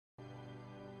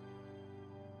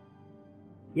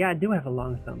Yeah, I do have a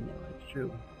long thumbnail, it's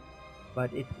true.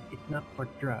 But it's not for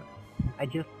drugs.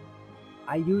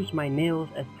 I use my nails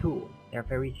as tools. They're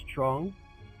very strong.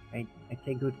 I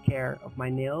take good care of my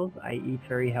nails. I eat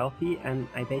very healthy, and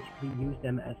I basically use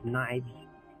them as knives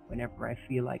whenever I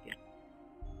feel like it,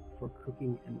 for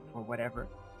cooking and for whatever.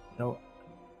 So,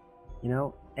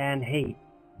 and hey,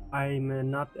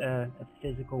 I'm not a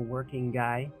physical working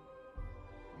guy.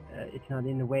 It's not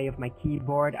in the way of my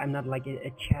keyboard. I'm not like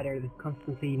a chatter that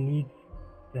constantly needs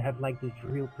to have like this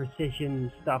real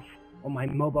precision stuff on my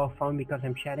mobile phone because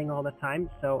I'm chatting all the time.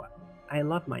 So I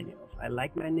love my nails. I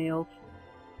like my nails.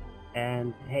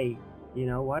 And hey, you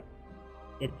know what?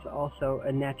 It's also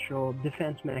a natural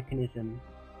defense mechanism.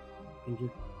 You can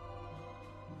just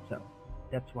so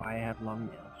that's why I have long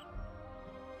nails.